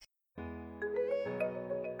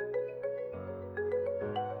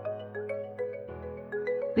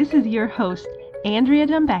This is your host, Andrea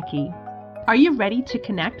Dumbecki. Are you ready to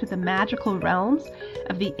connect with the magical realms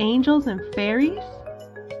of the angels and fairies?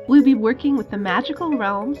 We'll be working with the magical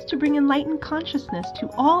realms to bring enlightened consciousness to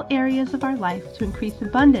all areas of our life to increase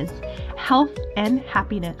abundance, health, and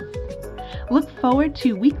happiness. Look forward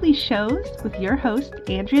to weekly shows with your host,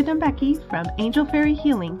 Andrea Dumbecki from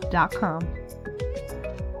angelfairyhealing.com.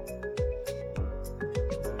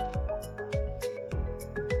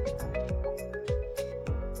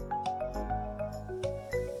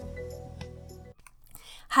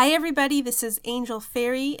 Hi everybody, this is Angel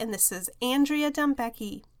Fairy and this is Andrea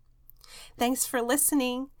Dumbecki. Thanks for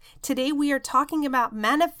listening. Today we are talking about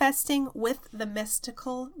manifesting with the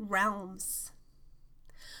mystical realms.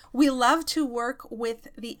 We love to work with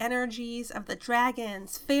the energies of the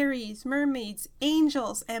dragons, fairies, mermaids,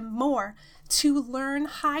 angels, and more to learn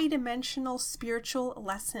high-dimensional spiritual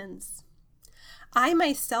lessons. I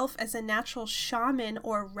myself, as a natural shaman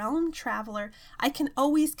or realm traveler, I can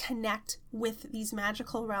always connect with these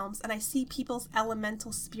magical realms, and I see people's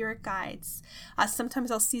elemental spirit guides.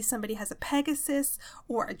 Sometimes I'll see somebody has a Pegasus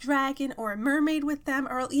or a dragon or a mermaid with them,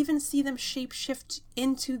 or I'll even see them shapeshift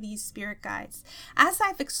into these spirit guides. As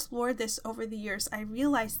I've explored this over the years, I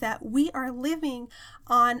realized that we are living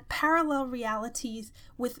on parallel realities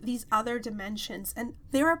with these other dimensions, and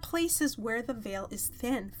there are places where the veil is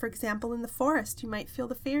thin. For example, in the forest, you might feel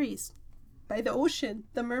the fairies. By the ocean,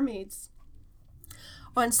 the mermaids.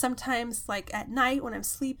 And sometimes, like at night when I'm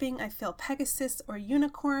sleeping, I feel Pegasus or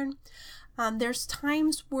unicorn. There's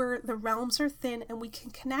times where the realms are thin and we can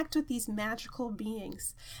connect with these magical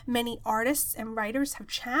beings. Many artists and writers have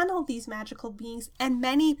channeled these magical beings, and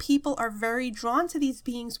many people are very drawn to these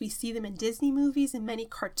beings. We see them in Disney movies and many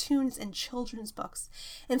cartoons and children's books.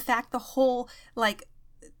 In fact, the whole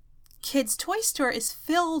kids' toy store is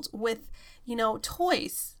filled with,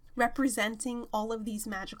 toys representing all of these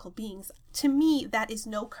magical beings. To me, that is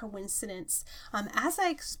no coincidence. As I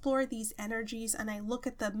explore these energies and I look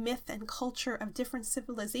at the myth and culture of different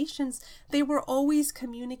civilizations, they were always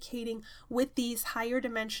communicating with these higher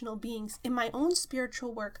dimensional beings. In my own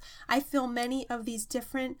spiritual work, I feel many of these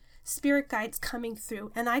different spirit guides coming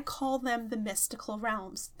through, and I call them the mystical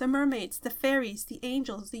realms. The mermaids, the fairies, the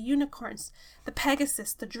angels, the unicorns, the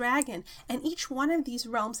Pegasus, the dragon, and each one of these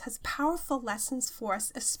realms has powerful lessons for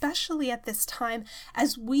us, especially at this time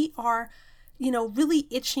as we are really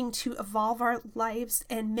itching to evolve our lives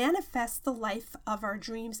and manifest the life of our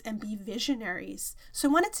dreams and be visionaries. So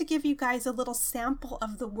I wanted to give you guys a little sample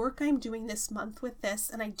of the work I'm doing this month with this,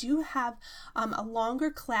 and I do have a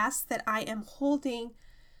longer class that I am holding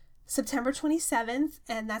September 27th,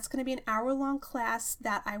 and that's going to be an hour-long class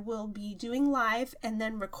that I will be doing live and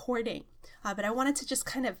then recording. But I wanted to just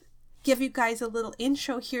kind of give you guys a little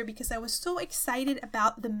intro here because I was so excited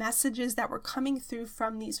about the messages that were coming through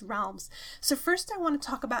from these realms. So first I want to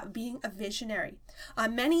talk about being a visionary.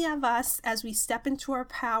 Many of us, as we step into our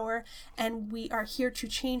power and we are here to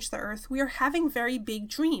change the earth, we are having very big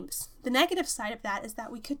dreams. The negative side of that is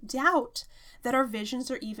that we could doubt that our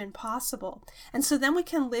visions are even possible. And so then we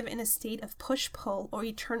can live in a state of push-pull or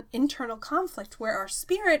internal conflict where our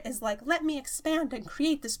spirit is like, let me expand and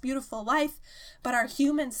create this beautiful life, but our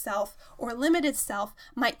human self or limited self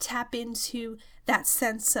might tap into that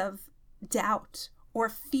sense of doubt or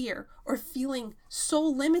fear or feeling so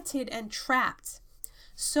limited and trapped.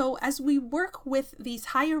 So as we work with these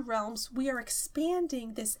higher realms, we are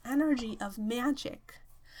expanding this energy of magic,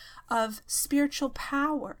 of spiritual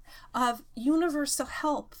power, of universal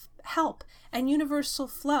help and universal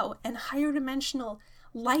flow and higher dimensional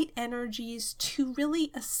light energies to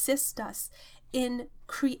really assist us in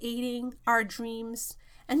creating our dreams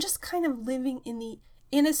and just kind of living in the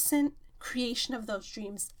innocent creation of those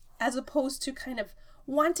dreams, as opposed to kind of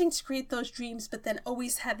wanting to create those dreams but then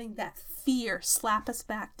always having that fear slap us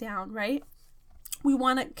back down, right? We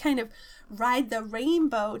want to kind of ride the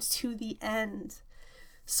rainbow to the end.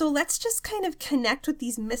 So let's just kind of connect with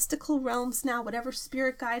these mystical realms now, whatever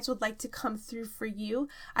spirit guides would like to come through for you.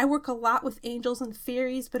 I work a lot with angels and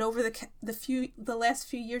fairies, but over the last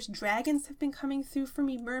few years, dragons have been coming through for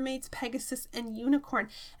me, mermaids, Pegasus, and unicorn,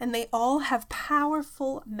 and they all have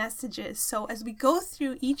powerful messages. So as we go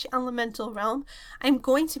through each elemental realm, I'm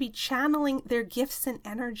going to be channeling their gifts and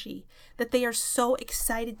energy that they are so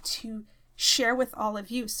excited to share with all of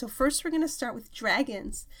you. So first we're going to start with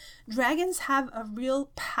dragons. Dragons have a real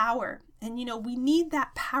power, and we need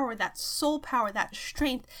that power, that soul power, that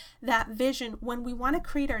strength, that vision when we want to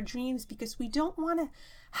create our dreams, because we don't want to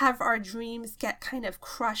have our dreams get kind of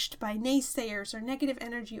crushed by naysayers or negative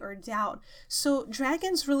energy or doubt. So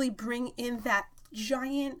dragons really bring in that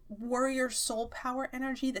giant warrior soul power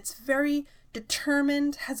energy that's very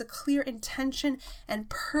determined, has a clear intention, and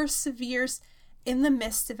perseveres in the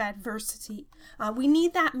midst of adversity. We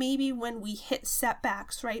need that maybe when we hit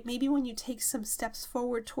setbacks, right? Maybe when you take some steps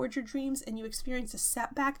forward towards your dreams and you experience a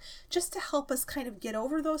setback, just to help us kind of get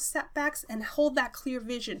over those setbacks and hold that clear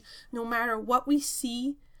vision, no matter what we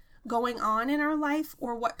see going on in our life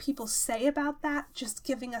or what people say about that, just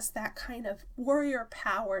giving us that kind of warrior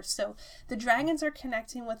power. So the dragons are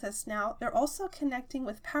connecting with us now. They're also connecting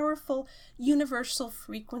with powerful universal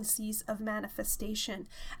frequencies of manifestation.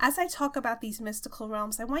 As I talk about these mystical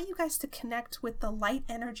realms, I want you guys to connect with the light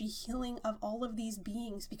energy healing of all of these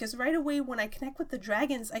beings, because right away when I connect with the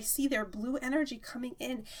dragons, I see their blue energy coming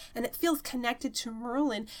in and it feels connected to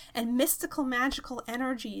Merlin and mystical magical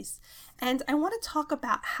energies. And I want to talk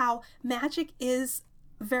about how magic is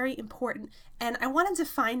very important. And I want to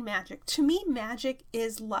define magic. To me, magic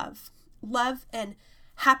is love. Love and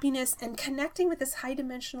happiness and connecting with this high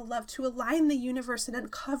dimensional love to align the universe and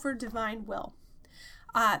uncover divine will.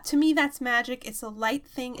 To me, that's magic. It's a light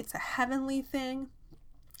thing. It's a heavenly thing.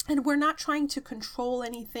 And we're not trying to control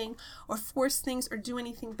anything or force things or do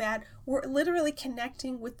anything bad. We're literally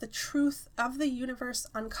connecting with the truth of the universe,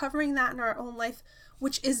 uncovering that in our own life,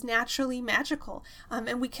 which is naturally magical.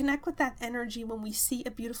 And we connect with that energy when we see a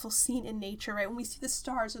beautiful scene in nature, right? When we see the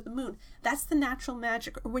stars or the moon, that's the natural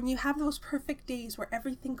magic. Or when you have those perfect days where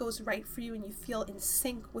everything goes right for you and you feel in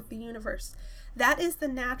sync with the universe, that is the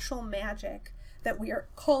natural magic that we are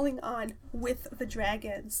calling on with the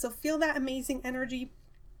dragons. So feel that amazing energy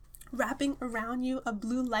wrapping around you, a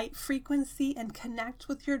blue light frequency, and connect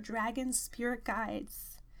with your dragon spirit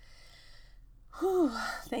guides. Whew,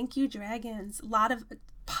 thank you, dragons. A lot of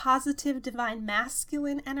positive divine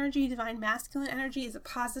masculine energy. Divine masculine energy is a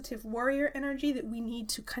positive warrior energy that we need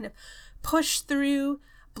to kind of push through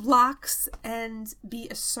blocks and be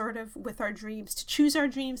assertive with our dreams, to choose our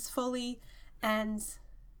dreams fully and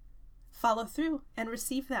follow through and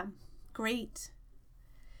receive them. Great.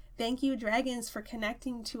 Thank you, dragons, for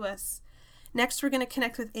connecting to us. Next, we're going to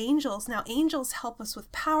connect with angels. Now, angels help us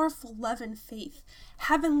with powerful love and faith,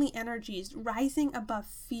 heavenly energies, rising above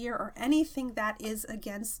fear or anything that is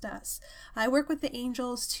against us. I work with the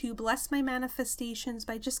angels to bless my manifestations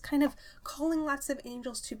by just kind of calling lots of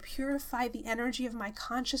angels to purify the energy of my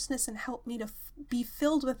consciousness and help me to be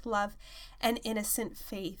filled with love and innocent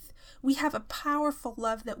faith. We have a powerful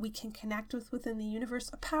love that we can connect with within the universe,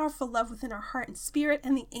 a powerful love within our heart and spirit,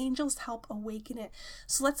 and the angels help awaken it.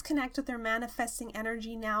 So let's connect with their manifesting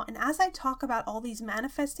energy now. And as I talk about all these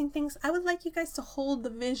manifesting things, I would like you guys to hold the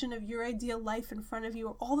vision of your ideal life in front of you,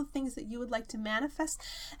 or all the things that you would like to manifest,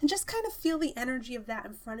 and just kind of feel the energy of that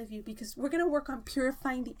in front of you, because we're going to work on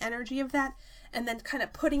purifying the energy of that and then kind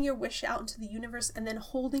of putting your wish out into the universe and then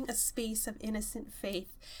holding a space of innocent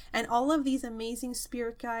faith. And all of these amazing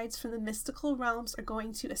spirit guides from the mystical realms are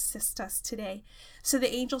going to assist us today. So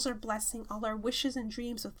the angels are blessing all our wishes and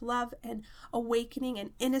dreams with love and awakening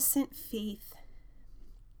and innocent faith.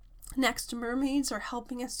 Next, mermaids are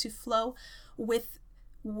helping us to flow with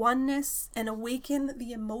oneness and awaken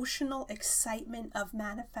the emotional excitement of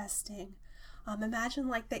manifesting. Imagine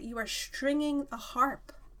like that you are stringing a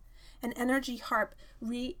harp, an energy harp,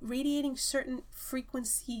 radiating certain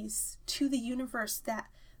frequencies to the universe that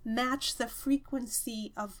match the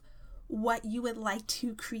frequency of what you would like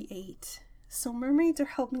to create. So mermaids are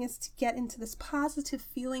helping us to get into this positive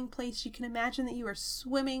feeling place. You can imagine that you are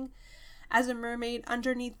swimming as a mermaid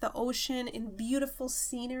underneath the ocean in beautiful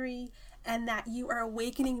scenery, and that you are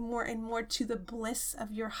awakening more and more to the bliss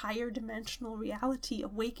of your higher dimensional reality,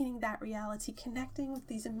 awakening that reality, connecting with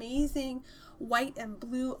these amazing white and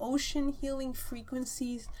blue ocean healing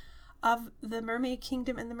frequencies of the mermaid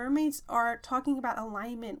kingdom. And the mermaids are talking about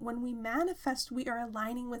alignment. When we manifest, we are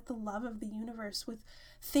aligning with the love of the universe, with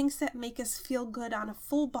things that make us feel good on a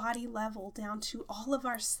full body level down to all of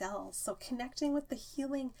our cells. So connecting with the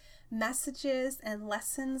healing messages and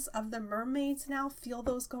lessons of the mermaids now. Feel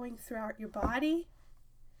those going throughout your body.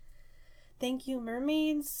 Thank you,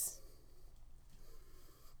 mermaids,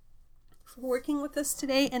 for working with us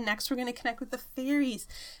today. And next we're going to connect with the fairies.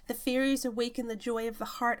 The fairies awaken the joy of the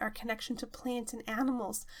heart, our connection to plants and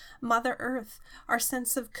animals, Mother Earth, our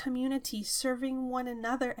sense of community, serving one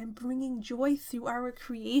another and bringing joy through our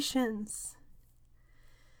creations.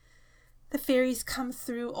 The fairies come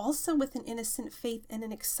through also with an innocent faith and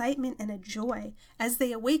an excitement and a joy. As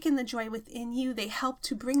they awaken the joy within you, they help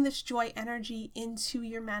to bring this joy energy into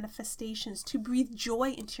your manifestations, to breathe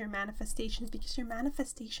joy into your manifestations, because your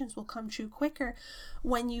manifestations will come true quicker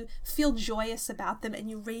when you feel joyous about them and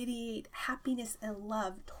you radiate happiness and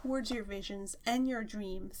love towards your visions and your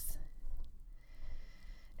dreams.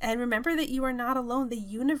 And remember that you are not alone. The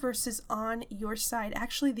universe is on your side.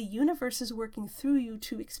 Actually, the universe is working through you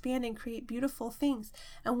to expand and create beautiful things.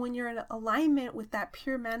 And when you're in alignment with that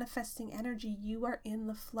pure manifesting energy, you are in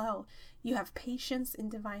the flow. You have patience in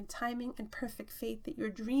divine timing and perfect faith that your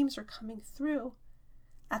dreams are coming through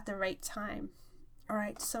at the right time. All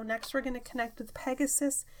right, so next we're going to connect with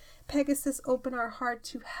Pegasus. Pegasus, open our heart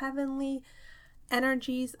to heavenly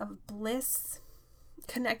energies of bliss,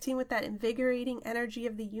 connecting with that invigorating energy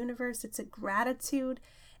of the universe. It's a gratitude.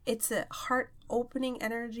 It's a heart-opening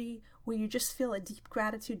energy where you just feel a deep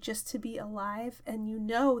gratitude just to be alive, and you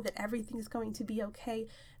know that everything's going to be okay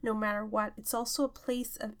no matter what. It's also a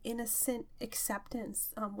place of innocent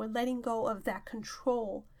acceptance. We're letting go of that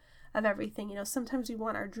control of everything. You know, sometimes we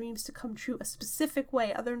want our dreams to come true a specific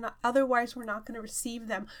way, otherwise we're not going to receive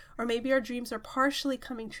them. Or maybe our dreams are partially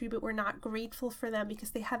coming true, but we're not grateful for them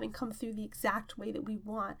because they haven't come through the exact way that we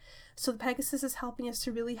want. So the Pegasus is helping us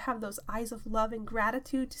to really have those eyes of love and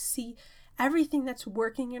gratitude to see everything that's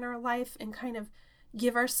working in our life and kind of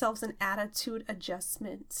give ourselves an attitude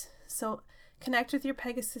adjustment. So connect with your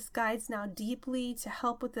Pegasus guides now deeply to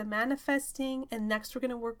help with the manifesting. And next we're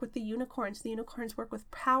going to work with the unicorns. The unicorns work with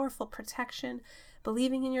powerful protection,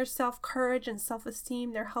 believing in yourself, courage, and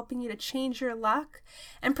self-esteem. They're helping you to change your luck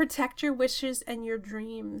and protect your wishes and your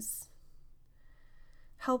dreams,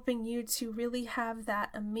 helping you to really have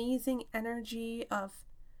that amazing energy of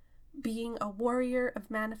being a warrior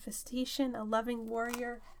of manifestation, a loving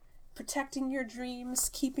warrior, protecting your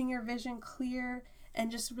dreams, keeping your vision clear, and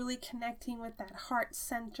just really connecting with that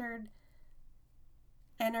heart-centered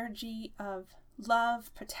energy of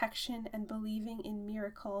love, protection, and believing in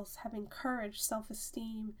miracles, having courage,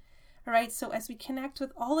 self-esteem. All right, so as we connect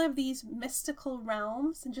with all of these mystical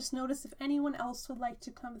realms, and just notice if anyone else would like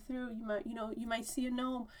to come through, you might see a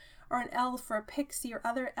gnome or an elf or a pixie or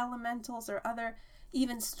other elementals or other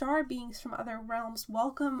even star beings from other realms.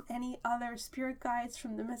 Welcome any other spirit guides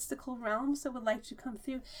from the mystical realms that would like to come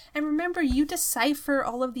through. And remember, you decipher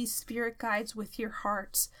all of these spirit guides with your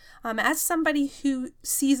heart. As somebody who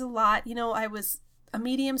sees a lot, I was a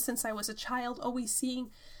medium since I was a child, always seeing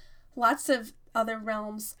lots of other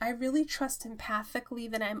realms. I really trust empathically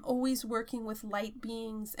that I'm always working with light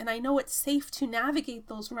beings, and I know it's safe to navigate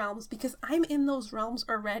those realms because I'm in those realms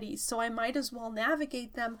already, so I might as well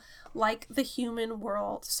navigate them like the human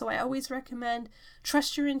world. So I always recommend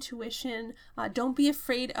trust your intuition. Don't be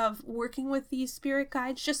afraid of working with these spirit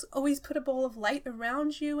guides. Just always put a bowl of light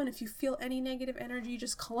around you, and if you feel any negative energy,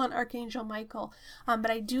 just call on Archangel Michael. But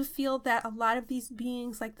I do feel that a lot of these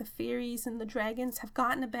beings, like the fairies and the dragons, have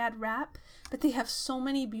gotten a bad rap, but they have so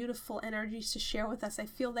many beautiful energies to share with us. I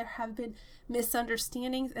feel there have been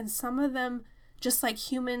misunderstandings, and some of them, just like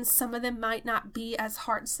humans, some of them might not be as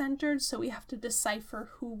heart-centered, so we have to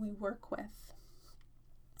decipher who we work with.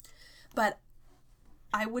 But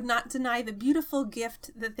I would not deny the beautiful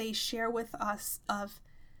gift that they share with us of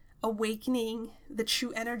awakening the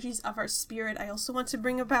true energies of our spirit. I also want to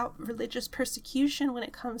bring about religious persecution when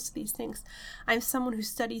it comes to these things. I'm someone who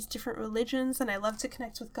studies different religions, and I love to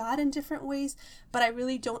connect with God in different ways, but I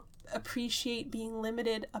really don't appreciate being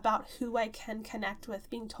limited about who I can connect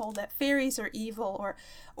with, being told that fairies are evil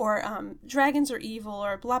or dragons are evil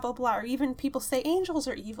or blah blah blah, or even people say angels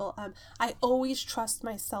are evil. I always trust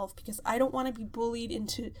myself because I don't want to be bullied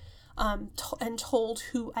into and told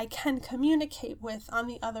who I can communicate with on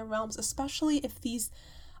the other realms, especially if these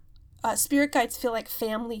spirit guides feel like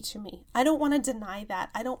family to me. I don't want to deny that.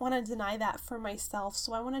 I don't want to deny that for myself.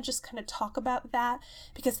 So I want to just kind of talk about that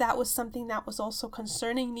because that was something that was also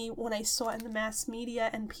concerning me when I saw it in the mass media,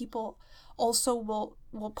 and people also will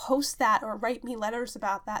post that or write me letters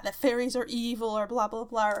about that fairies are evil or blah blah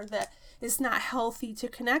blah, or that it's not healthy to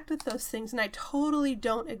connect with those things. And I totally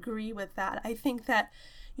don't agree with that. I think that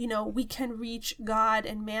we can reach God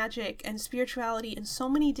and magic and spirituality in so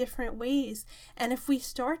many different ways. And if we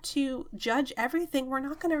start to judge everything, we're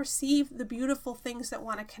not going to receive the beautiful things that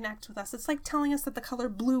want to connect with us. It's like telling us that the color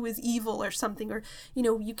blue is evil or something, or,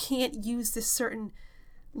 you can't use this certain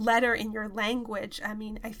letter in your language. I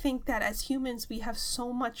mean, I think that as humans, we have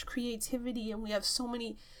so much creativity and we have so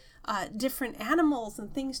many different animals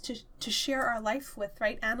and things to share our life with,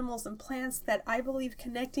 right? Animals and plants, that I believe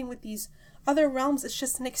connecting with these other realms is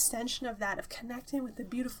just an extension of that, of connecting with the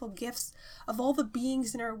beautiful gifts of all the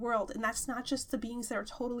beings in our world. And that's not just the beings that are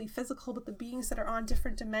totally physical, but the beings that are on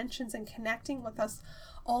different dimensions and connecting with us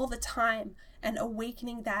all the time and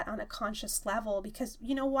awakening that on a conscious level. Because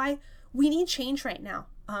you know why? We need change right now.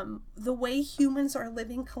 The way humans are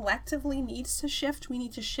living collectively needs to shift. We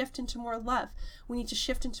need to shift into more love. We need to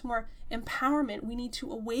shift into more empowerment. We need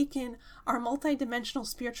to awaken our multidimensional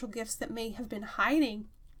spiritual gifts that may have been hiding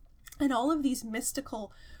And all of these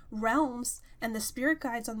mystical realms and the spirit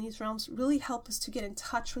guides on these realms really help us to get in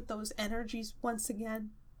touch with those energies once again,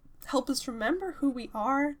 help us remember who we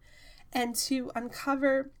are, and to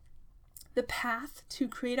uncover the path to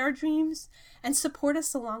create our dreams and support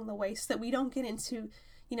us along the way so that we don't get into,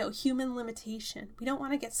 human limitation. We don't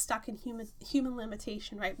want to get stuck in human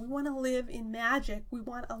limitation, right? We want to live in magic. We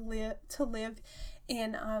want to live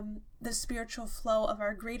in the spiritual flow of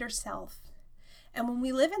our greater self. And when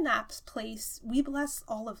we live in that place, we bless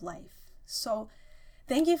all of life. So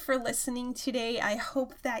thank you for listening today. I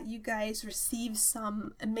hope that you guys receive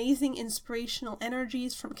some amazing inspirational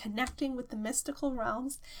energies from connecting with the mystical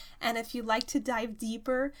realms. And if you'd like to dive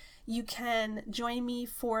deeper, you can join me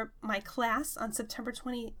for my class on September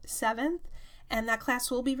 27th. And that class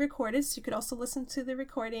will be recorded, so you could also listen to the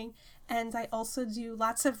recording. And I also do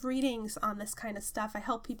lots of readings on this kind of stuff. I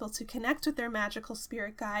help people to connect with their magical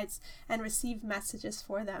spirit guides and receive messages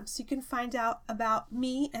for them. So you can find out about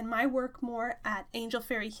me and my work more at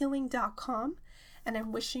angelfairyhealing.com. And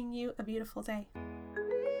I'm wishing you a beautiful day.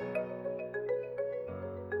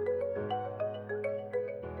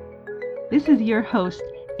 This is your host,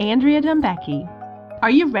 Andrea Dembecki. Are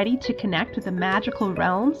you ready to connect with the magical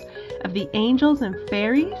realms of the angels and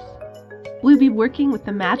fairies? We'll be working with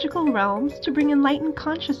the magical realms to bring enlightened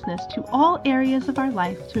consciousness to all areas of our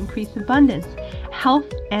life to increase abundance,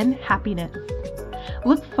 health, and happiness.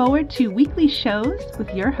 Look forward to weekly shows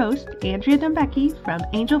with your host, Andrea Dembecki from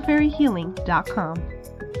angelfairyhealing.com.